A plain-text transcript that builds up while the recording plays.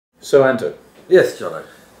So, Anto. Yes, Jono.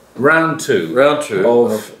 Round two. Round two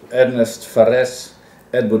of Ernest Fares,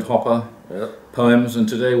 Edward Hopper poems, and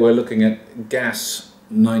today we're looking at Gas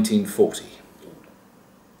 1940.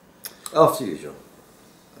 After you, John.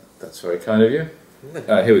 That's very kind of you.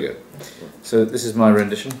 Here we go. So this is my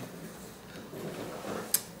rendition.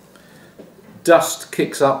 Dust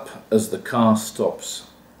kicks up as the car stops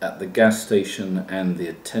at the gas station, and the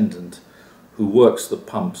attendant who works the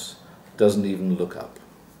pumps doesn't even look up.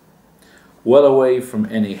 Well away from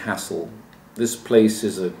any hassle, this place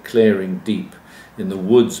is a clearing deep in the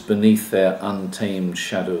woods beneath their untamed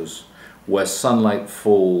shadows, where sunlight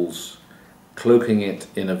falls, cloaking it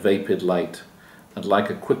in a vapid light, and like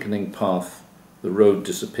a quickening path, the road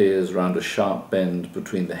disappears round a sharp bend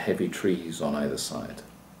between the heavy trees on either side.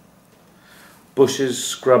 Bushes,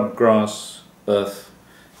 scrub grass, earth,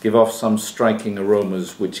 give off some striking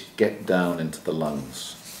aromas which get down into the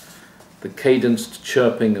lungs. The cadenced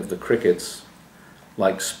chirping of the crickets,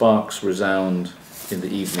 like sparks, resound in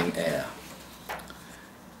the evening air.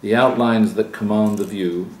 The outlines that command the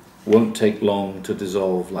view won't take long to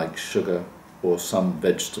dissolve like sugar or some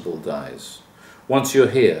vegetable dyes. Once you're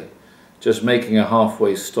here, just making a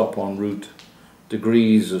halfway stop en route,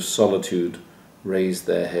 degrees of solitude raise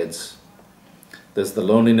their heads. There's the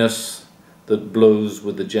loneliness that blows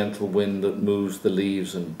with the gentle wind that moves the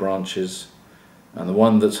leaves and branches, and the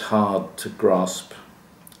one that's hard to grasp.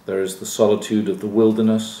 There is the solitude of the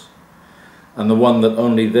wilderness, and the one that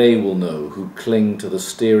only they will know who cling to the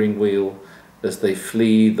steering wheel as they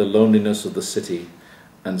flee the loneliness of the city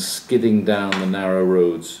and, skidding down the narrow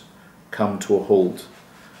roads, come to a halt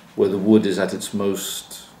where the wood is at its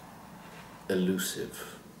most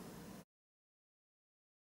elusive.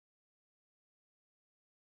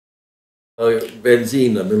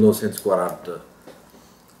 Benzina, 1940.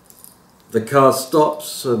 The car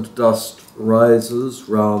stops and dust rises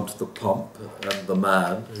round the pump, and the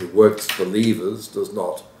man who works the levers does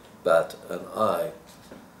not bat an eye.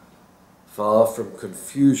 Far from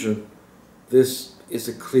confusion, this is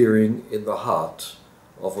a clearing in the heart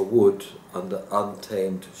of a wood under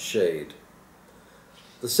untamed shade.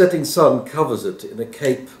 The setting sun covers it in a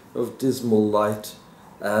cape of dismal light,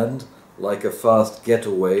 and, like a fast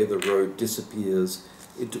getaway, the road disappears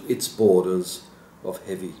into its borders of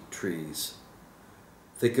heavy trees.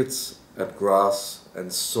 Thickets and grass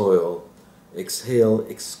and soil exhale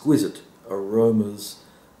exquisite aromas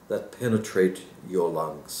that penetrate your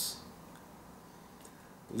lungs.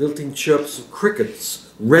 Lilting chirps of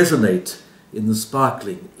crickets resonate in the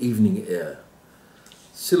sparkling evening air.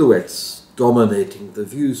 Silhouettes dominating the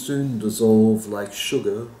view soon dissolve like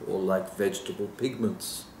sugar or like vegetable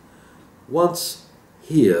pigments. Once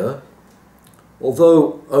here,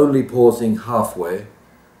 although only pausing halfway,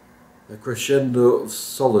 a crescendo of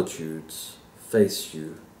solitudes face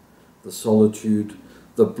you. The solitude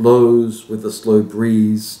that blows with the slow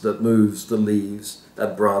breeze that moves the leaves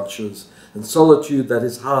and branches, and solitude that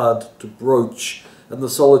is hard to broach, and the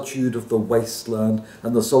solitude of the wasteland,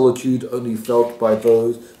 and the solitude only felt by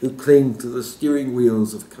those who cling to the steering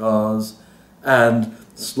wheels of cars, and,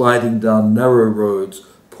 sliding down narrow roads,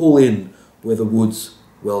 pull in where the woods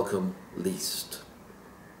welcome least.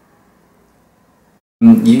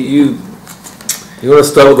 You want to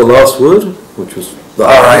start with the last word, which was...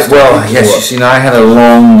 All right, well, yes, you see, now I had a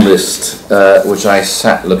long list, which I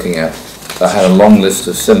sat looking at. I had a long list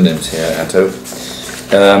of synonyms here, Anto.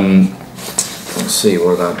 Let's see,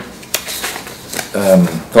 what about...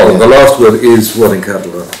 the last word is what in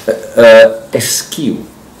Catalan? Esquiu.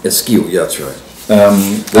 Esquiu, yeah, that's right.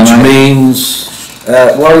 Which means...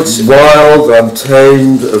 well, it's wild,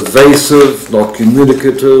 untamed, evasive, not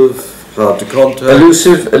communicative, hard to contact.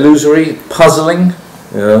 Elusive, illusory, puzzling,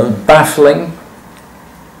 baffling.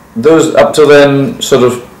 Those up to then sort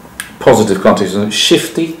of positive context.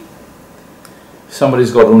 Shifty.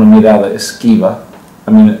 Somebody's got una mirada esquiva.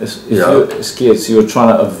 I mean, if you're scared, so you're trying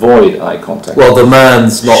to avoid eye contact. Well, the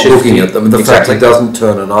man's not Shifty, looking at them. The fact exactly. he doesn't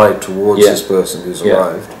turn an eye towards this person who's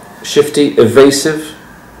arrived. Shifty, evasive.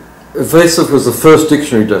 Evasive was the first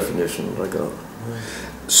dictionary definition I got.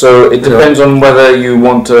 So it depends on whether you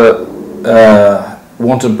want to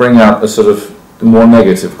bring out a sort of more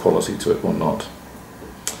negative quality to it or not.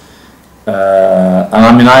 And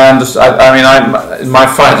I mean, I understand. In my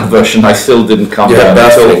final version, I still didn't calm down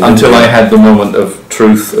until I had the moment of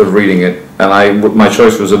truth of reading it, and my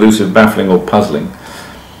choice was elusive, baffling, or puzzling.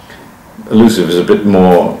 Elusive is a bit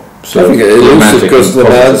more. I think elusive because the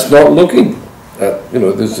man's not looking.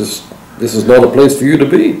 This is not a place for you to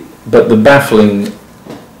be. But the baffling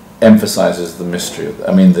emphasises the mystery of it.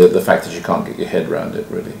 I mean, the fact that you can't get your head around it,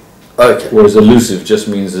 really. Okay. Whereas elusive just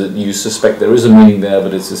means that you suspect there is a meaning there,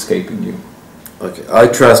 but it's escaping you. Okay. I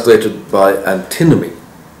translated by antinomy.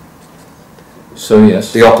 So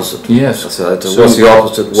yes. The opposite. Yes. So what's the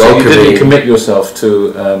opposite? So you didn't commit yourself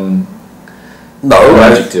to no an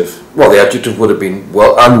adjective. Well, the adjective would have been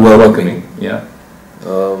unwelcoming. Yeah.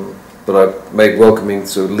 But I made welcoming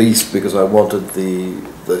so least because I wanted the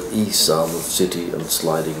E sound of city and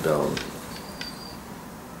sliding down.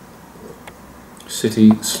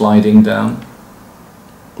 City sliding down.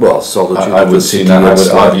 Well, solitude. I would see that. I would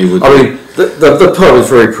argue with. I mean, the poem is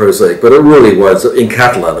very prosaic, but it really winds up in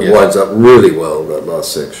Catalan. It winds up really well, that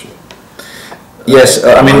last section. Yes,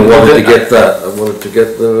 I mean, I wanted to get that. I wanted to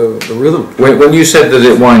get the rhythm. When you said that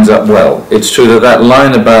it winds up well, it's true that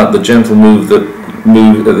line about the gentle move that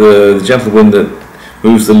the gentle wind that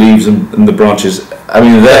moves the leaves and the branches. I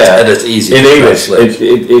mean, there and it's easy in English.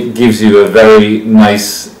 It gives you a very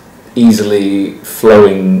nice, easily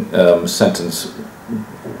flowing sentence,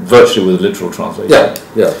 virtually with a literal translation.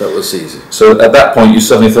 Yeah, that was easy. So at that point, you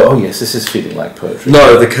suddenly thought, "Oh yes, this is feeling like poetry."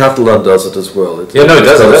 No, the Catalan does it as well. It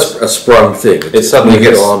does. A sprung thing. It suddenly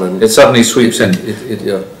gets on, and it suddenly sweeps in.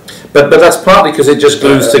 Yeah. But that's partly because it just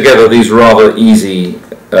glues together these rather easy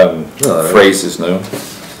phrases. No,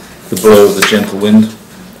 the blow of the gentle wind.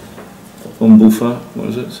 Bufa. What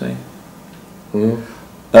does it say?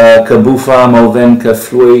 Que bufa amb el vent que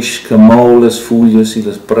flueix, que mou les fulles I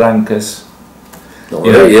les branques. No,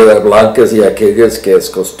 yeah, blancas y aquellas que es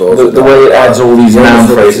costoso. The way it adds all these noun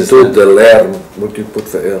phrases. What do you put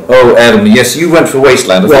for erm? Oh, erm. Yes, you went for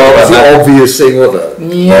wasteland. Well, that's the obvious thing, wasn't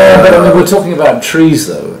it? Yeah, but I mean, we're talking about trees,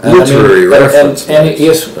 though. Literary reference.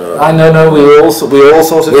 Yes, I know. No, we all thought of. We all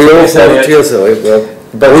thought of TSL.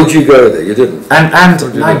 But would you go there? You didn't. And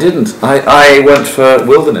I didn't. I went for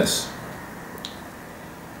wilderness.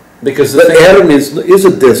 Because the Erm is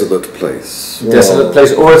a desolate place. Desolate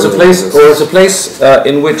place, or it's a place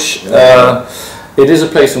in which it is a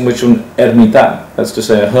place in which an ermita, that's to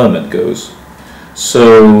say a hermit, goes.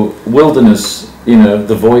 So wilderness,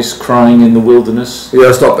 the voice crying in the wilderness. Yeah,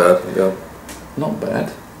 it's not bad. Yeah, not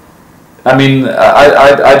bad. I mean,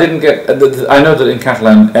 I didn't get. I know that in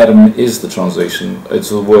Catalan, erm is the translation. It's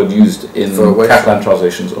the word used in Catalan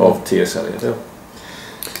translations of T.S. Eliot. Yeah.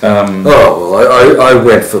 I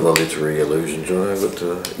went for the literary illusion, John. But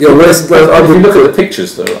if you look at the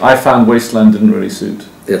pictures, though, I found wasteland didn't really suit.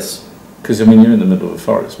 Yes. Because I mean, you're in the middle of a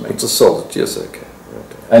forest, mate. It's a solid. Yes, okay.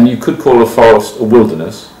 And you could call a forest a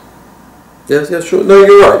wilderness. Yes, yeah, sure. No,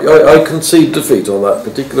 you're right. I concede defeat on that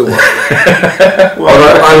particular one. I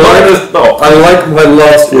like my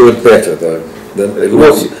last word better, though, than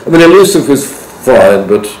elusive. I mean, elusive was fine,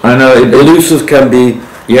 but I know elusive can be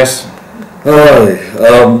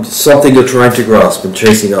something you're trying to grasp and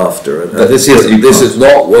chasing after. And this is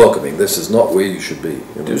not welcoming. This is not where you should be.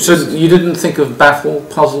 So you didn't think of baffle,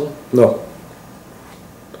 puzzle? No.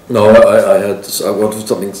 No, I wanted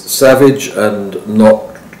something savage and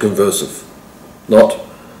not conversive.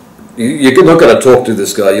 You're not going to talk to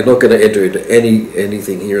this guy. You're not going to enter into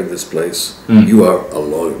anything here in this place. You are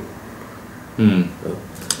alone.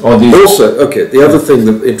 Also, the other thing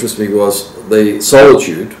that interested me was the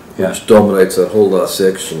solitude, which dominates that whole last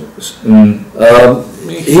section. He's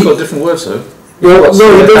got different words, though. Well,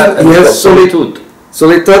 no, he has solitude.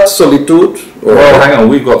 Solitude. Well, hang on.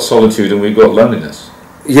 We've got solitude and we've got loneliness.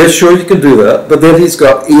 Yes, sure, you can do that. But then he's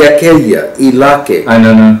got iaquella, ilake. I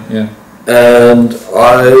know, yeah. And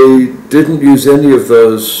I didn't use any of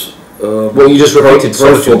those. Well, you just repeated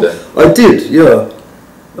solitude there. I did, yeah.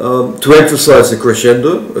 To emphasise the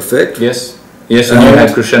crescendo effect. Yes, and you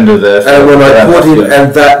had crescendo there. And when I put in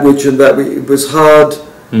and that which, it was hard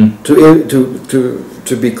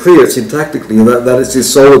to be clear syntactically that is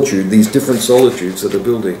this solitude, these different solitudes that are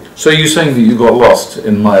building. So you're saying that you got lost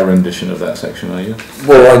in my rendition of that section, are you?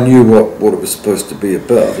 Well, I knew what it was supposed to be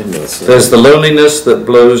about, didn't I? So there's the loneliness that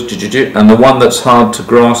blows, and the one that's hard to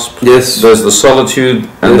grasp. Yes. There's the solitude,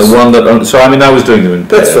 and the one that. So I mean, I was doing them in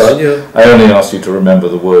pairs. That's fine. Yeah. I only asked you to remember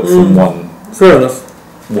the word from one. Fair enough.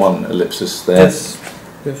 One ellipsis there. Yes.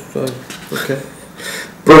 Fine. Okay.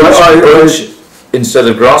 Broach. Instead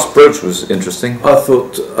of grass, broach was interesting. I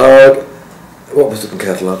thought, what was it in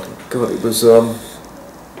Catalan? God, it was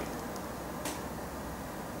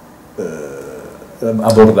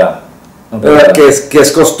abordar. Que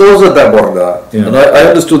es costosa de abordar. Yeah. And I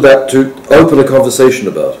understood that to open a conversation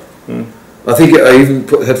about. I think I even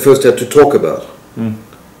first had to talk about. Yeah,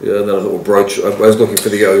 and then I thought, well, broach. I was looking for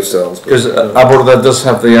the O sounds. Because abordar does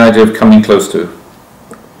have the idea of coming close to.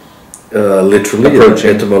 Literally,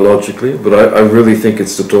 etymologically, but I really think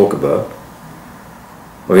it's to talk about.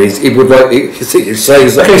 I mean, he would like. He's saying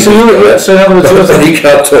something. Okay, so in other words, and he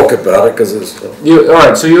can't talk about it because it's. All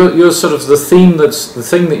right. So you're sort of the thing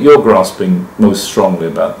that you're grasping most strongly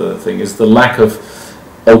about the thing is the lack of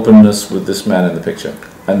openness with this man in the picture,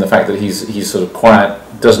 and the fact that he's sort of quiet,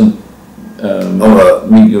 doesn't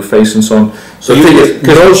meet your face and so on. So the thing is,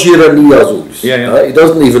 não gira nem aos olhos. Yeah. He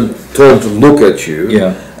doesn't even turn to look at you.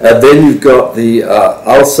 Yeah. And then you've got the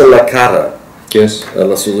alça la cara. Yes.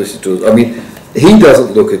 La solicitud. I mean, he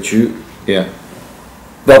doesn't look at you. Yeah.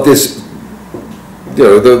 But this, you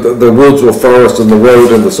know, the woods or forest and the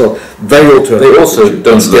road and the so they all turn. They also at you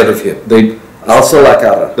don't instead look. of him. They. Alça la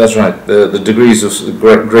cara. That's right. The degrees of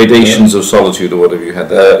gradations of solitude, or whatever you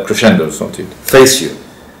had, crescendo of solitude. Face you.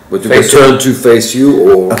 Would you turn to face you,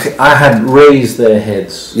 or? Okay, I had raised their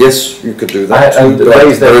heads. Yes, you could do that.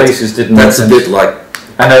 Raise their faces didn't. That's a bit like.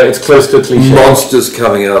 I know it's close to a cliche. Monsters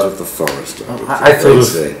coming out of the forest. I thought of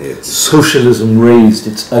socialism raised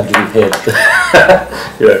its ugly head.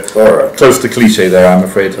 All right. Close to cliche there, I'm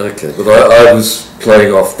afraid. Okay, but I was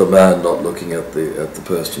playing off the man not looking at the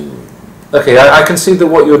person. Okay, I can see that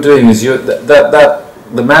what you're doing is that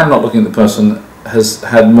the man not looking at the person has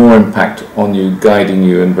had more impact on you, guiding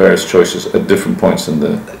you in various choices at different points in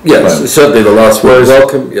the. Yes, poem. certainly the last one.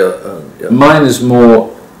 Welcome. Yeah. Mine is more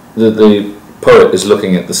that the poet is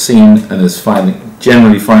looking at the scene and is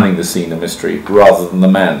generally finding the scene a mystery rather than the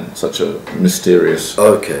man such a mysterious.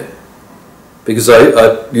 Okay, because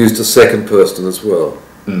I used a second person as well.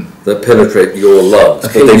 That penetrate your lungs,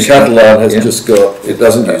 Okay, but then Catalan has just got, it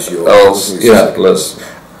doesn't use your plus.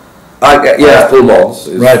 pulmons.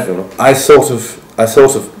 Right. I thought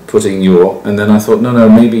of putting your, and then I thought no,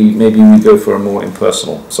 maybe we go for a more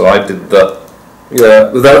impersonal. So I did that.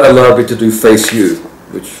 Yeah, but that allowed me to do face you,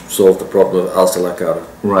 which solved the problem of alça la cara.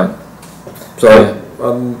 Right. So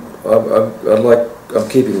I'm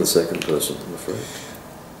keeping the second person, I'm afraid.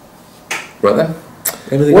 Right then.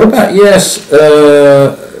 Anything What else?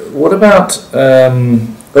 about what about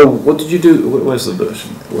what did you do? Where's the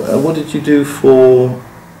version? What did you do for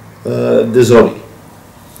Desori?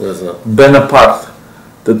 Where's that? Benaparte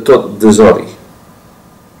de tot Desori.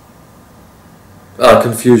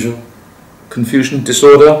 Confusion,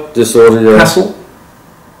 disorder, Disorder. hassle.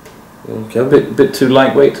 Okay. Bit too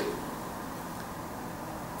lightweight.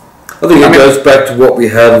 I think it goes back to what we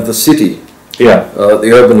had of the city. Yeah.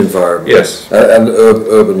 The urban environment. Yes. And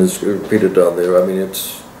urban is repeated down there. I mean,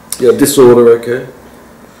 it's disorder. Okay.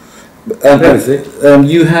 And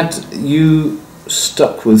you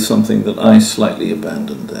stuck with something that I slightly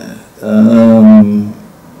abandoned there.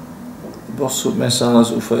 What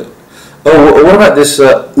about this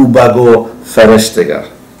Ubago Ferestiga?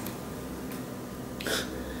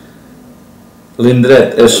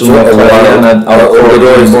 L'indret és una clariana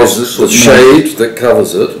the shade that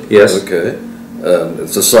covers it. Yes. Okay.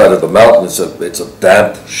 It's the side of the mountain. It's a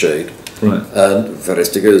damp shade. Right. And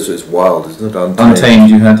Ferestiga is wild, isn't it? Untamed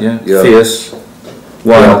you had, yeah. Fierce,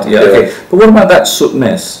 wild, yeah. Okay. But what about that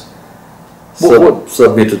Sutnes? What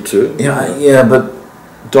submitted to? Yeah, but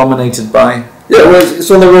dominated by. Yeah, well, it's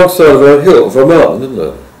on the wrong side of a hill, of a mountain,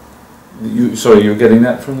 isn't it? Sorry, you were getting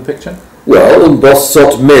that from the picture? Well, and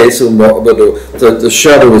Bossot Mes, but the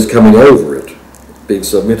shadow is coming over it, being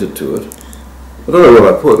submitted to it. I don't know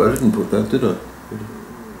what I put. I didn't put that, did I?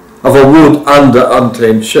 Of a wood under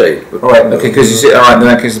untamed shade. All right, okay, because you see, all right, in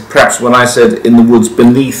that case, perhaps when I said in the woods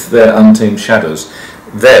beneath their untamed shadows,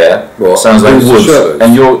 there sounds like woods,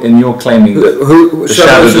 and you're claiming that the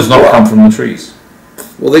shadow does not come from the trees.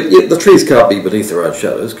 Well, the trees can't be beneath their own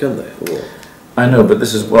shadows, can they? Or, I know, but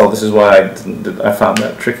this is why I found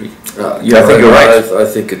that tricky. I think you're right. I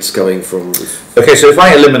think it's coming from. Okay, so if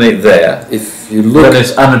I eliminate there, if you look then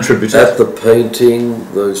it's unattributed. At the painting,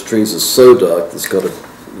 those trees are so dark. It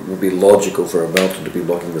would be logical for a mountain to be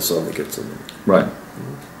blocking the sun that gets in them. Right.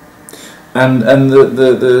 And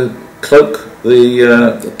the cloak, the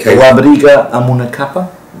Wabriga Amunacapa.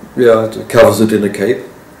 Yeah, it covers it in a cape.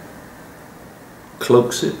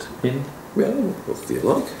 Cloaks it in. Yeah, what do you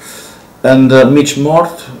like? And Mich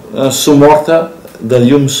Mort, Sumorta, the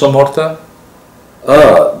Llum Somorta.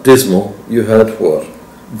 Dismal. You had what?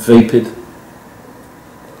 Vapid.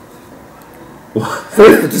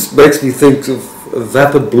 It just makes me think of a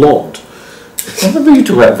vapid blonde. Whenever you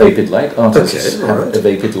talk about vapid light, artists okay, have right. a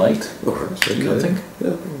vapid light. All right, okay. You don't think?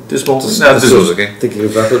 Yeah. Dismal. No, dismal's okay. Thinking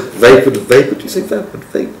of vapid. Do you say vapid?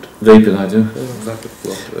 Vapid, I do. Vapid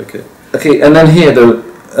blonde. Okay. Okay, and then here though,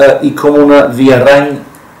 I comuna viarang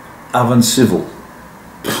avancival.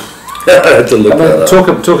 I had to look that up.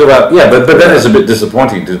 Talk about but then it's a bit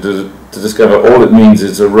disappointing to discover all it means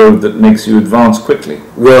is a road that makes you advance quickly.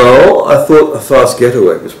 Well, I thought a fast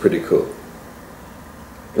getaway was pretty cool.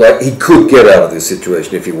 Like, he could get out of this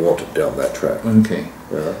situation if he wanted down that track. Okay.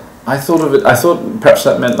 Yeah. I thought of it. I thought perhaps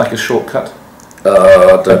that meant like a shortcut,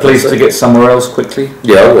 Don't a place think so. to get somewhere else quickly.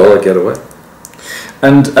 Yeah, well, I get away.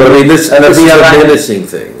 And But I mean, this is a menacing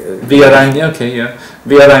thing. Via Ragna, okay, yeah.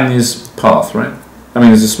 Via Ragna's path, right? I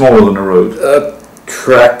mean, it's smaller than a road.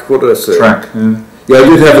 Track, what did I say? Track, yeah. Yeah, I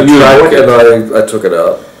did have a You track avoided and I took it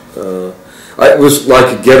out. It was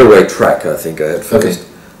like a getaway track, I think I had first. Okay.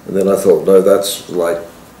 And then I thought, no, that's like,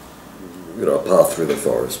 you know, a path through the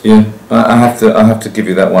forest. Yeah, I have to give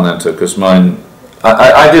you that one, Anto, because mine.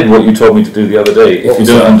 I did what you told me to do the other day. If you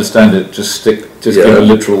don't understand it, just give a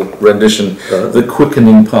literal rendition. The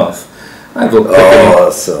quickening path. I thought. Oh,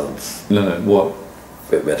 that sounds No, what?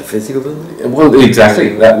 a bit metaphysical, doesn't it? Well,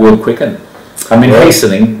 exactly that word quicken. I mean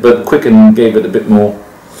hastening, but quicken gave it a bit more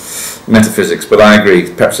metaphysics. But I agree.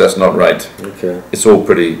 Perhaps that's not right. Okay. It's all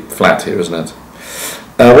pretty flat here, isn't it?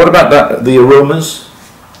 What about that? The aromas.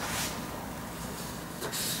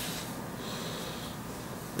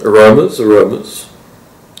 Aromas.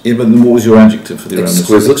 Yeah, but what was your adjective for the aromas?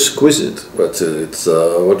 Exquisite. Exquisite. But it's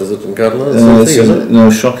what is it in Catalan? It's something, isn't it? No,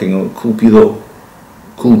 shocking. Or culpido.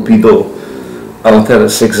 Altera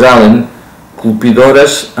se exhalen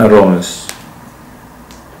culpidores aromas.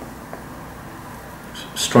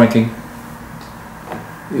 Striking.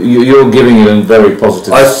 You're giving it a very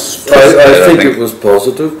positive. I think it was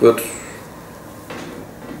positive, but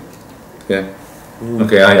yeah.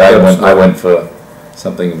 Okay, I went for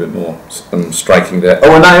something a bit more striking there.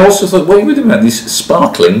 Oh, and I also thought, wait a minute, this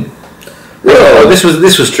sparkling. well, this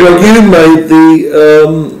was true. well, you made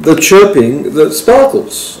the chirping that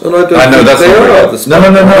sparkles, and I don't I know think that's they not are right. the No,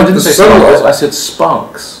 sparkles. I didn't The say sunlight sparkles. I said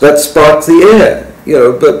sparks. that spark the air, you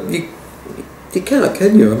know. But you can't,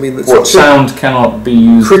 can you? I mean, it's What sound cannot be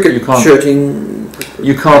used? cricket You can't. chirping,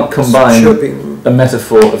 You can't combine chirping. a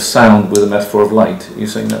metaphor of sound with a metaphor of light. You're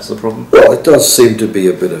saying that's the problem? Well, it does seem to be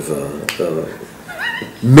a bit of a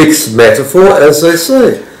mixed metaphor, as they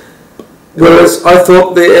say. Whereas I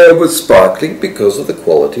thought the air was sparkling because of the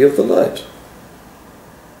quality of the light.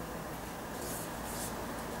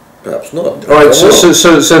 Perhaps not. All right.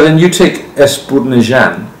 So then you take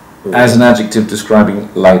esburnejan as an adjective describing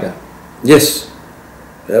lighter. Yes.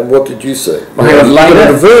 And what did you say? Oh, hang on, You lighter.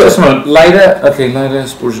 got a verb. Just a moment. Lighter. Okay, lighter. Okay,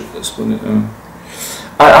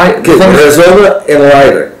 persona and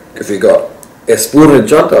lighter. If you got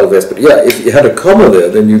espurnejant al vesper. Yeah, if you had a comma there,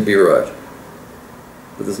 then you'd be right.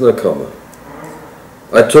 But there's no comma.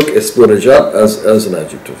 I took espurnejant as an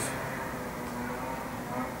adjective.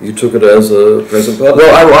 You took it as a present participle.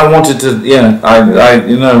 Well, I wanted to. Yeah,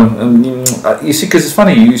 you see, because it's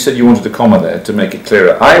funny. You said you wanted a comma there to make it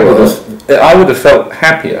clearer. I would have felt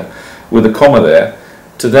happier with a comma there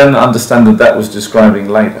to then understand that was describing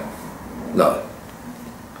later. No.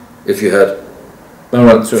 If you had All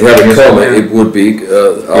right, so if you had a yes, comma, yeah. it would be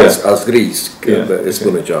as gris. Yeah,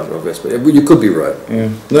 Espurnejant al vesper. You could be right. Yeah.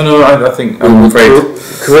 No, I think I'm afraid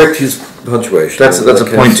Correct his punctuation. that's a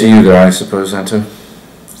point to you there, I suppose, Anto.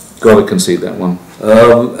 Got to concede that one.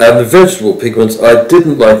 And the vegetable pigments, I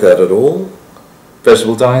didn't like that at all.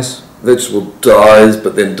 Vegetable dyes. Vegetable dyes,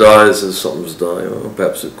 but then dyes as something's dye. Or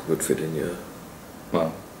perhaps it would fit in, yeah.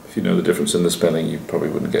 Well, if you know the difference in the spelling, you probably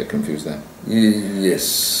wouldn't get confused there.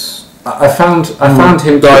 Yes. I found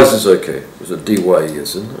him Dyes is okay. It was a DY,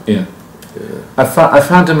 isn't it? Yeah. Yeah. I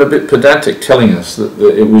found him a bit pedantic, telling us that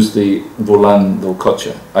it was the volan del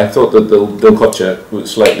coche. I thought that the del coche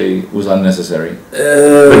was unnecessary.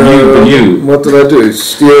 But you What did I do?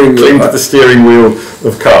 Steering cling wheel. to the steering wheel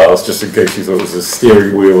of cars, just in case you thought it was the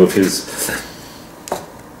steering wheel of his.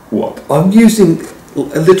 What? I'm using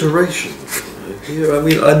alliteration here. I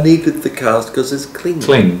mean, I needed the cars because it's clean.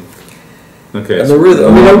 Cling. Okay. And so the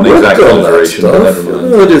rhythm. I mean, I not an worked exact on that alliteration, but stuff. never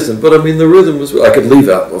mind. No, it isn't. But I mean, the rhythm was. I could leave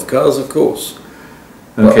out of cars, of course.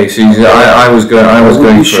 Okay, so I was going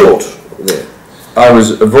be for short there. I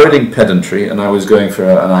was avoiding pedantry, and I was going for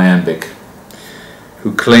an iambic.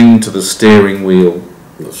 Who cling to the steering wheel.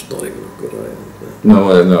 That's not even a good idea. No.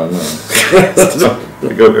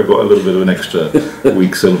 I got a little bit of an extra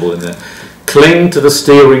weak syllable in there. Cling to the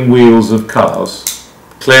steering wheels of cars.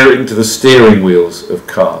 Clearing to the steering wheels of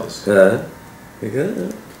cars.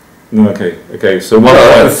 Okay. No, okay. So one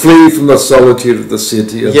And flee from the solitude of the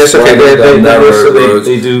city. And Yes, okay, slide down narrow roads,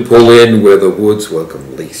 they do. pull in where the woods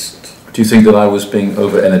welcome least. Do you think that I was being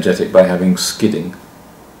over energetic by having skidding?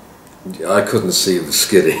 I couldn't see the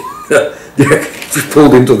skidding. We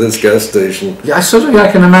pulled into this gas station. Yeah,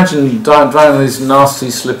 I can imagine driving these nasty,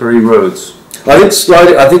 slippery roads. I think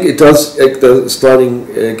sliding. I think it does. The sliding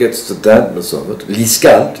gets the dampness of it.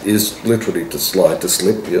 Liscant is literally to slide, to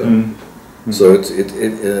slip. Yeah. Mm. So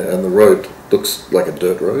and the road looks like a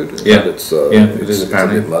dirt road. Yeah. And it's, it is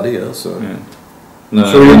apparently. It's a bit muddy, yeah, so... Yeah. No,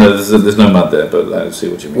 So there's no mud there, but I see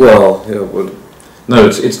what you mean. Well, yeah, well... No,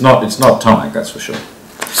 it's not tarmac, that's for sure.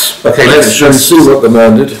 Okay, let's see what the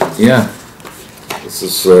man did. Yeah. This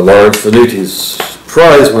is Lawrence Venuti's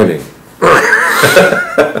prize winning.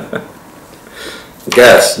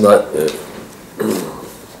 Gas, not...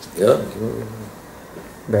 yeah?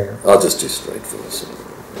 There. I'll just do straight for this.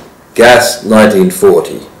 Gas,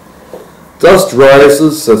 1940. Dust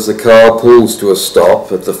rises as the car pulls to a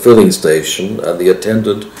stop at the filling station, and the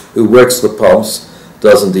attendant who works the pumps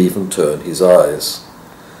doesn't even turn his eyes.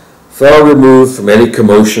 Far removed from any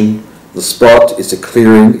commotion, the spot is a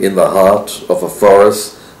clearing in the heart of a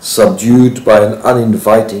forest subdued by an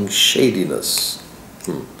uninviting shadiness.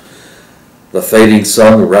 The fading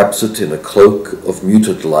sun wraps it in a cloak of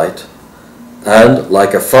muted light, and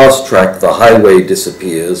like a fast track the highway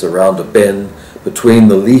disappears around a bend between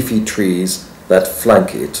the leafy trees that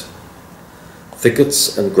flank it.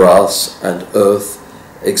 Thickets and grass and earth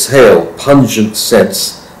exhale pungent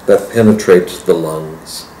scents that penetrate the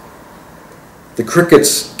lungs. The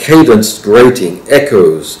cricket's cadenced grating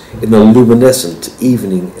echoes in the luminescent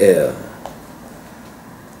evening air.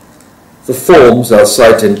 The forms our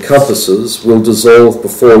sight encompasses will dissolve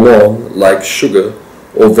before long like sugar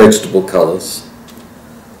or vegetable colours.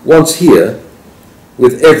 Once here,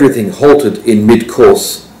 with everything halted in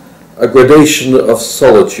mid-course, a gradation of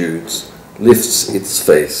solitudes lifts its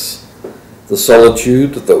face. The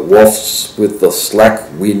solitude that wafts with the slack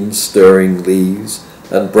wind stirring leaves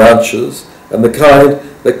and branches, and the kind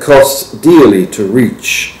that costs dearly to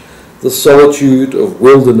reach. The solitude of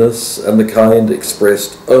wilderness, and the kind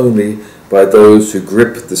expressed only by those who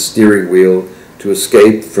grip the steering wheel to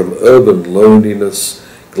escape from urban loneliness,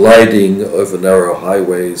 gliding over narrow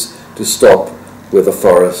highways to stop where the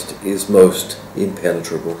forest is most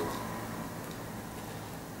impenetrable.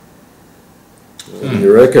 What do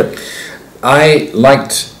you reckon? I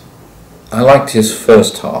liked his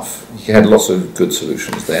first half. He had lots of good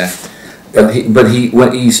solutions there, but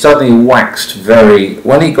he suddenly waxed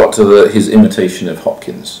when he got to his imitation of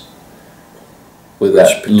Hopkins, with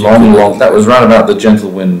that long. That was right about the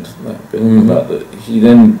gentle wind. He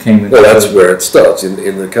then came. Well, that's where it starts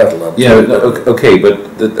in the Catalan. Yeah, okay,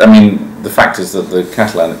 but the fact is that the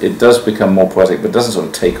Catalan, it does become more poetic, but it doesn't sort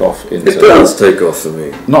of take off into... It does take off for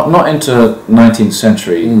me. Not into 19th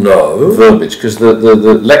century verbiage, because the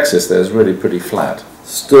Lexis there is really pretty flat.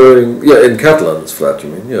 Stirring, yeah, in Catalan it's flat,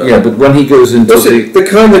 you mean? Yeah. Yeah, but when he goes into the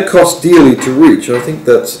kind that costs dearly to reach, I think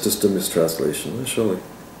that's just a mistranslation, surely.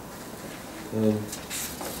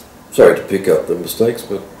 Sorry to pick up the mistakes,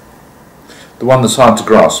 but... The one that's hard to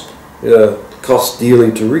grasp. Yeah, costs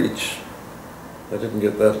dearly to reach. I didn't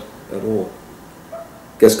get that at all.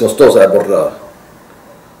 Que es costoso abordar.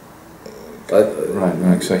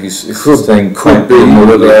 Right. So he's staying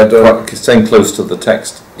staying close to the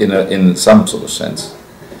text in some sort of sense.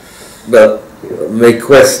 But me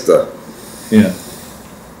cuesta. Yeah.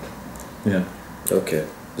 Yeah. Okay.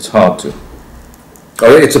 It's hard to. I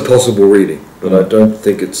mean, it's a possible reading, but I don't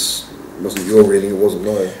think it wasn't your reading. It wasn't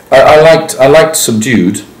mine. I liked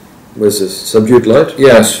Subdued. Where's this? Subdued Light?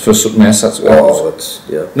 Yes, for yes, that's it's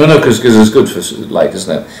yeah. No, because it's good for light,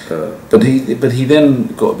 isn't it? But he then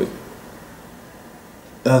got a bit.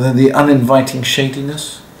 Then the uninviting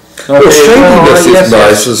shadiness. Well, shadiness is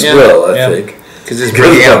nice as well, I think, because it's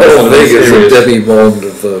bringing out the whole thing is a demi-monde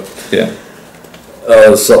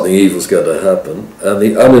of something evil's going to happen, and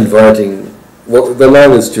the uninviting. Well, the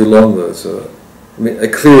line is too long though, so. I mean, a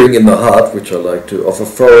clearing in the heart, which I like to, of a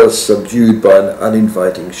forest subdued by an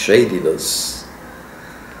uninviting shadiness.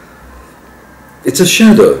 It's a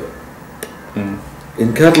shadow.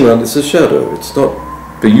 In Catalan, it's a shadow. It's not.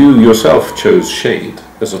 But you yourself chose shade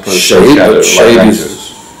as opposed to shadow. But shade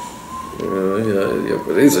is. Yeah,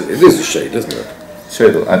 but it is a shade, isn't it?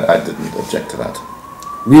 Shade. I didn't object to that.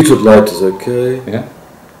 Muted light is okay. Yeah.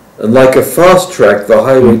 And like a fast track, the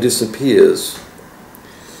highway disappears.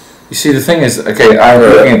 You see, the thing is, okay, I'm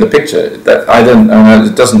looking at the picture, that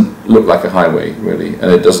it doesn't look like a highway, really, and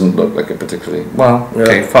it doesn't look like a particularly,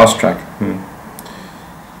 fast track.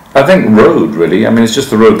 I think road, really, I mean, it's just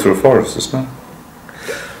the road through a forest, isn't it?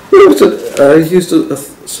 What was it? I used a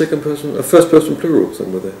first person plural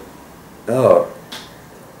somewhere there. Our.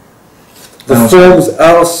 The forms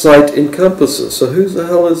our sight encompasses, so who the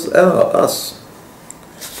hell is our, us?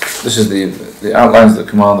 This is the outlines that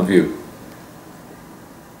command the view.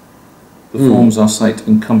 The forms our sight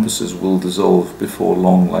encompasses will dissolve before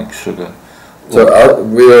long like sugar. So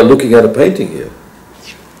we are looking at a painting here.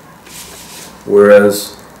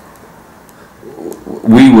 Whereas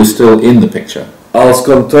we were still in the picture. als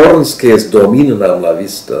contorns que dominan am la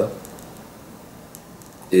vista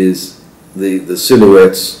is the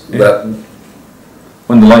silhouettes that...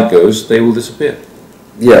 When the light goes, they will disappear.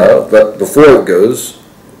 Yeah, but before it goes,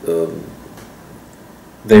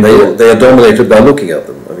 they are dominated by looking at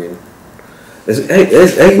them. I mean,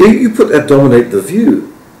 you put that dominate the view.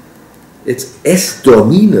 It's es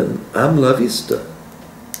dominan am la vista.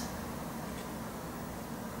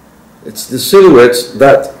 It's the silhouettes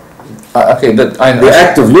that the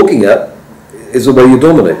act of looking at is the way you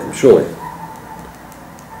dominate them, surely.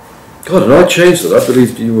 God, and I changed it. I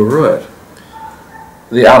believed you were right.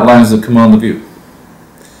 The outlines that command the view.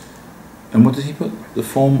 And what did he put? The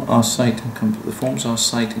form, our sight, and comfort. The forms, our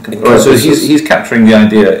sight, and comfort. So he's capturing the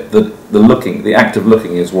idea that the act of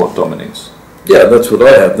looking, is what dominates. Yeah, that's what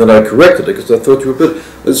I had. Then I corrected it because I thought you were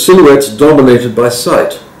the silhouettes dominated by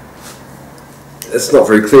sight. It's not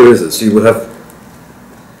very clear, is it? So you would have.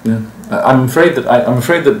 Yeah, I'm afraid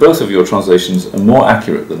that both of your translations are more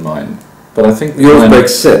accurate than mine. But I think yours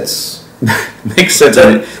makes sense. Makes sense,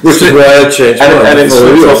 which is why I changed mine. And it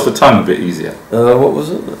slips off the tongue a bit easier. What was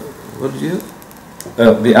it? What did you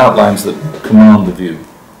have? The outlines that command the view.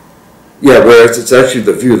 Yeah, whereas it's actually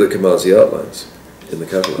the view that commands the outlines in the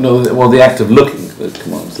catalogue. No, well, the act of looking that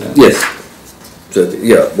commands that. Yes. So,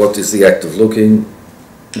 yeah, what is the act of looking?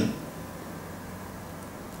 Yeah.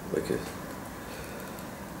 Okay.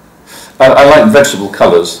 I like vegetable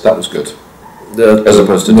colours. That was good. As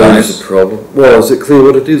opposed to dyes. That's a problem. Well, is it clear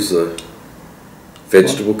what it is, though?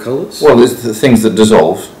 Vegetable colours? Well, it's the things that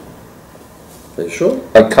dissolve. Are you sure?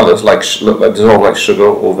 Like colours, like dissolve like sugar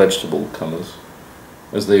or vegetable colours,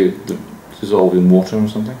 as they dissolve in water or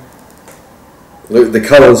something. The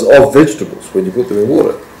colours of vegetables when you put them in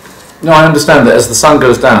water. No, I understand that as the sun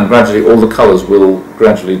goes down, gradually all the colours will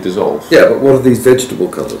gradually dissolve. Yeah, but what are these vegetable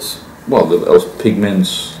colours? Well, those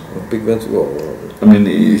pigments. Pigments. Well, I mean,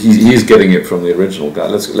 he's getting it from the original guy.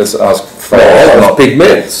 Let's ask. Not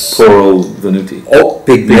pigments. Poor old Venuti. Oh,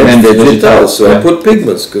 pigments vegetales. So yeah. I put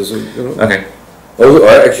pigments because Okay.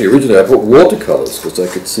 Originally I put watercolours because I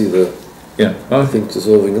could see the things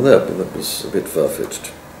dissolving in that, but that was a bit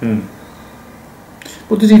far-fetched.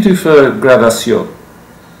 What did he do for gradación?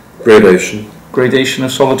 Gradation. Gradation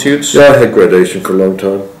of solitudes? Yeah, I had gradation for a long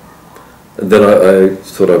time. And then I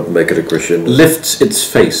thought I'd make it a crescendo. Lifts its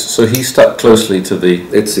face, so he stuck closely to the...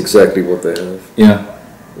 It's exactly what they have. Yeah.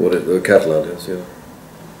 What the Catalan has, yeah.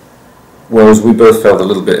 Whereas we both felt a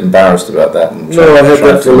little bit embarrassed about that. And no, I had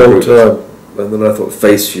that for a long time. And then I thought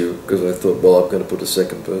face you, because I thought, well, I'm going to put a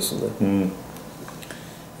second person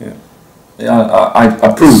there. Yeah, I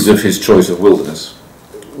approved of his choice of wilderness.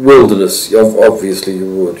 Wilderness, obviously you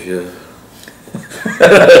would, yeah.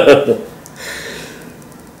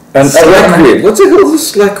 And slack wind. What the hell is a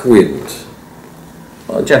slack wind?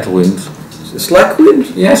 A gentle wind. Slack wind?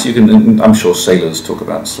 Yes, you can. I'm sure sailors talk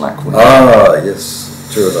about slack wind. Ah, yes,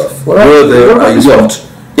 true enough. Were there a yacht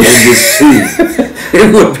in the sea?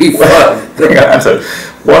 It would be fun.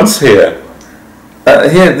 Once here,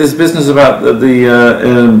 there's business about the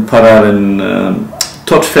parar in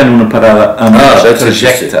tot fem una parada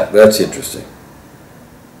trajecta. That's interesting.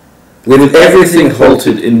 With everything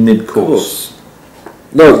halted in mid-course.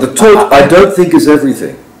 No, the tot I don't think is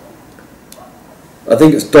everything. I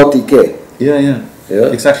think it's tot y que. Yeah.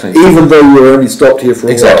 Exactly. Even though you were only stopped here for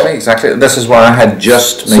a while. Exactly. This is why I had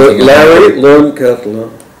just so Larry, learn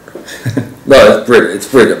Catalan. No, it's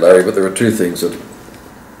brilliant, Larry. But there are two things that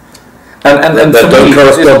and that don't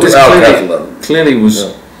correspond to our Catalan. Clearly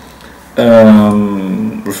was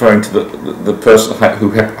referring to the person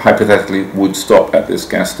who hypothetically would stop at this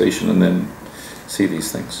gas station and then see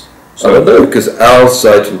these things. So I don't know, because our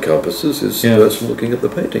sight encompasses is the person looking at the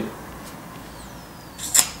painting.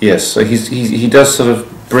 Yes, so he does sort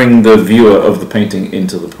of bring the viewer of the painting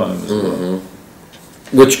into the poem as well.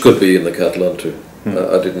 Which could be in the Catalan too.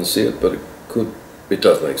 I didn't see it, but it could. It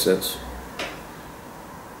does make sense.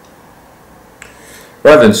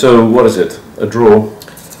 Right then, so what is it? A draw?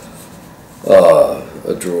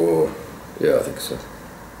 A draw. Yeah, I think so.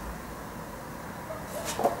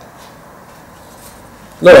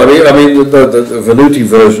 No, I mean the Venuti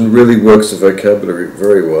version really works the vocabulary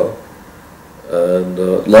very well, and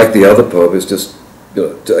like the other poem, it's just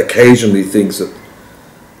occasionally things that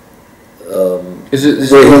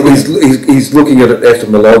he's looking at it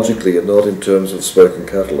etymologically and not in terms of spoken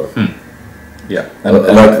Catalan. Yeah,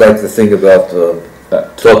 like the thing about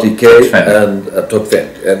tot y que and tot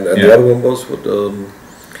vent, and the other one was what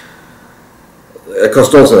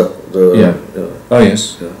costosa. Oh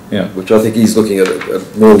yes. Yeah. Which I think he's looking at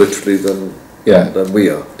it more literally than we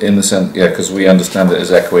are. In the sense, because we understand it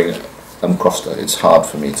as echoing costa. It's hard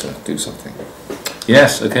for me to do something.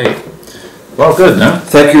 Yes, okay. Well, good, no?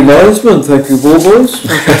 Thank you, linesman. Thank you, ball boys.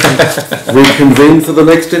 Reconvene for the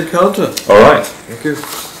next encounter. All right. Thank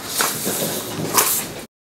you.